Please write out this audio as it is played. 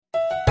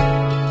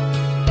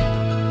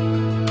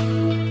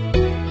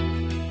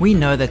We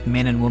know that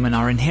men and women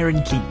are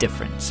inherently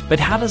different,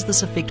 but how does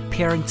this affect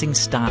parenting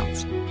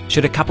styles?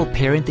 Should a couple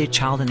parent their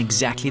child in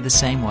exactly the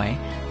same way,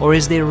 or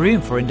is there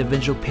room for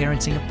individual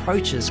parenting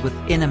approaches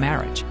within a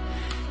marriage?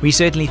 We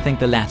certainly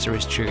think the latter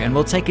is true, and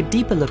we'll take a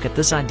deeper look at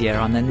this idea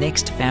on the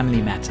next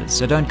Family Matters,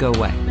 so don't go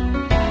away.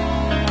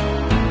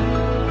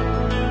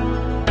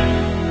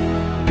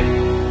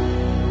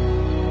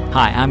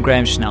 Hi, I'm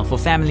Graham Schnell for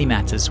Family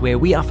Matters, where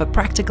we offer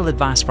practical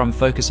advice from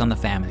Focus on the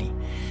Family.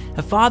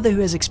 A father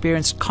who has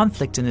experienced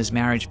conflict in his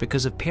marriage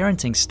because of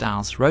parenting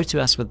styles wrote to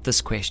us with this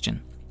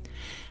question.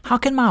 How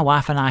can my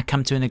wife and I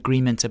come to an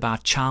agreement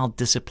about child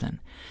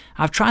discipline?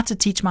 I've tried to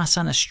teach my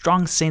son a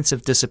strong sense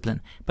of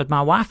discipline, but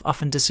my wife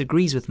often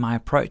disagrees with my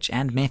approach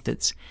and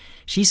methods.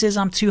 She says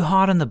I'm too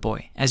hard on the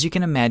boy. As you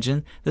can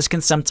imagine, this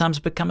can sometimes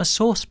become a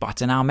sore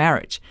spot in our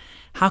marriage.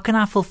 How can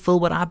I fulfill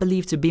what I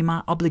believe to be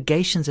my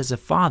obligations as a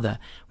father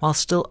while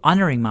still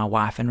honoring my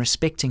wife and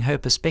respecting her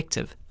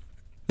perspective?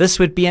 This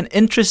would be an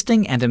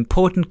interesting and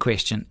important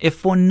question, if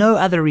for no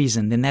other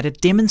reason than that it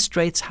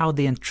demonstrates how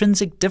the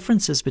intrinsic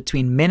differences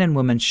between men and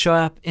women show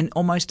up in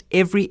almost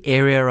every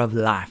area of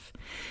life.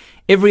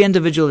 Every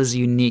individual is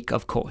unique,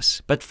 of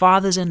course, but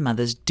fathers and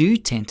mothers do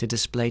tend to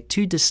display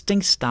two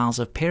distinct styles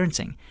of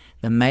parenting,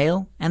 the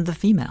male and the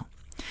female.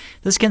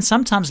 This can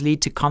sometimes lead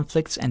to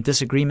conflicts and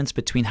disagreements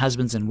between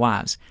husbands and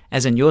wives,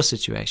 as in your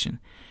situation,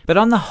 but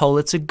on the whole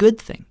it's a good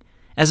thing.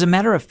 As a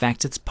matter of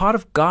fact, it's part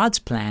of God's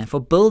plan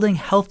for building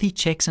healthy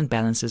checks and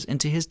balances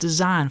into His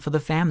design for the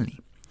family.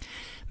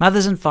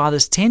 Mothers and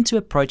fathers tend to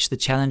approach the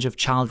challenge of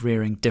child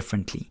rearing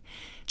differently.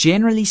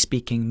 Generally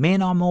speaking,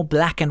 men are more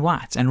black and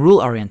white and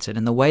rule-oriented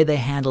in the way they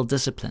handle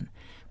discipline.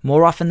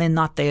 More often than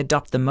not, they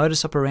adopt the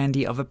modus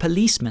operandi of a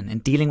policeman in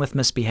dealing with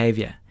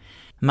misbehavior.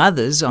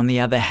 Mothers, on the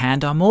other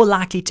hand, are more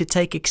likely to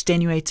take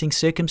extenuating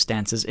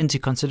circumstances into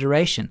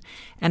consideration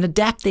and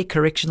adapt their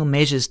correctional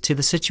measures to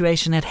the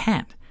situation at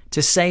hand.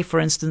 To say, for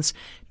instance,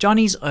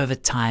 Johnny's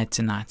overtired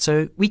tonight,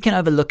 so we can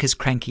overlook his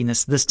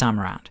crankiness this time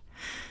around.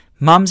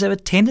 Mums have a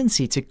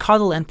tendency to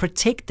coddle and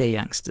protect their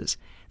youngsters.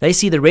 They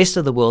see the rest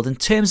of the world in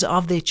terms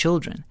of their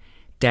children.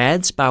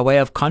 Dads, by way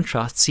of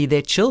contrast, see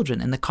their children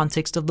in the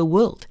context of the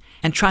world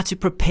and try to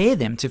prepare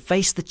them to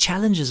face the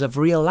challenges of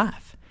real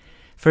life.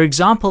 For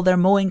example, they're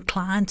more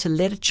inclined to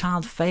let a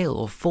child fail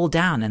or fall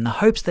down in the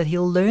hopes that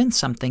he'll learn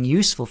something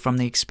useful from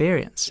the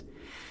experience.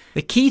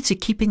 The key to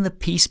keeping the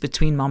peace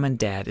between mom and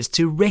dad is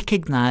to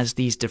recognize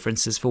these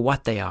differences for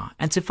what they are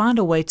and to find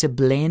a way to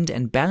blend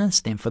and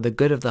balance them for the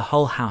good of the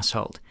whole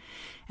household.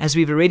 As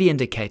we've already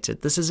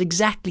indicated, this is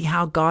exactly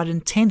how God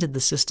intended the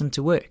system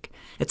to work.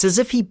 It's as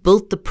if He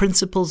built the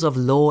principles of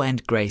law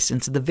and grace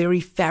into the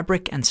very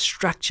fabric and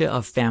structure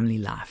of family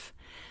life.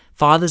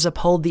 Fathers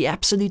uphold the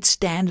absolute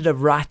standard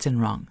of right and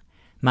wrong.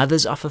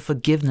 Mothers offer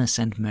forgiveness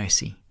and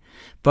mercy.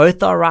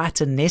 Both are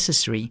right and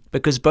necessary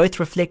because both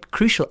reflect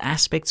crucial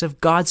aspects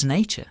of God's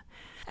nature.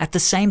 At the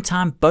same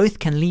time, both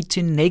can lead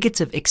to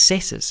negative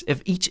excesses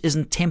if each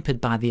isn't tempered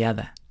by the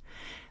other.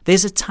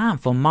 There's a time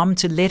for mom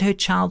to let her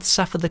child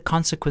suffer the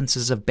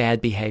consequences of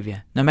bad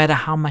behavior, no matter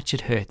how much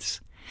it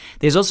hurts.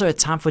 There's also a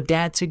time for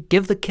dad to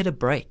give the kid a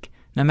break,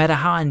 no matter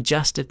how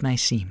unjust it may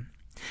seem.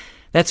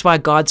 That's why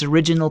God's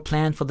original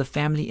plan for the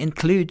family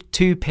included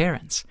two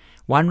parents,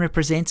 one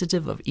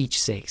representative of each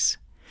sex.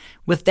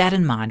 With that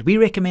in mind, we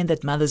recommend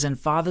that mothers and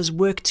fathers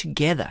work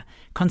together,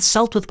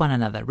 consult with one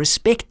another,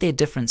 respect their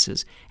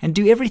differences, and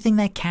do everything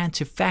they can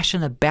to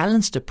fashion a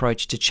balanced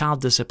approach to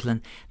child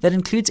discipline that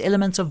includes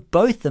elements of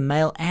both the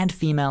male and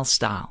female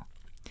style.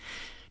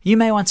 You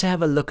may want to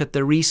have a look at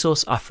the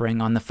resource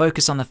offering on the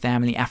Focus on the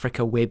Family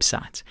Africa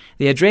website.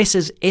 The address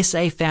is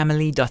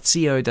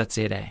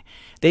safamily.co.za.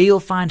 There you'll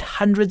find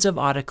hundreds of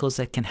articles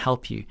that can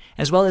help you,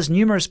 as well as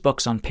numerous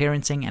books on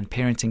parenting and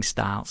parenting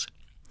styles.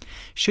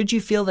 Should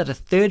you feel that a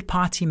third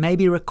party may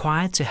be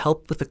required to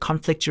help with the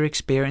conflict you're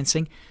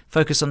experiencing,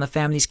 Focus on the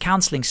Family's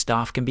counseling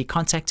staff can be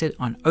contacted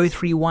on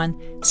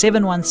 031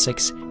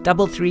 716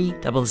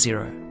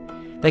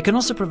 3300. They can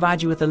also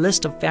provide you with a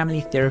list of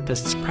family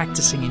therapists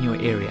practicing in your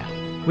area.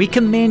 We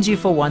commend you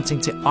for wanting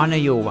to honor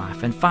your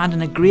wife and find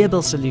an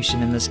agreeable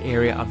solution in this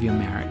area of your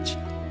marriage.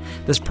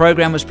 This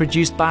program was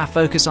produced by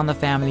Focus on the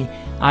Family.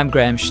 I'm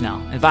Graham Schnell,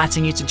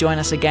 inviting you to join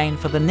us again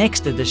for the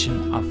next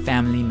edition of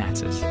Family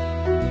Matters.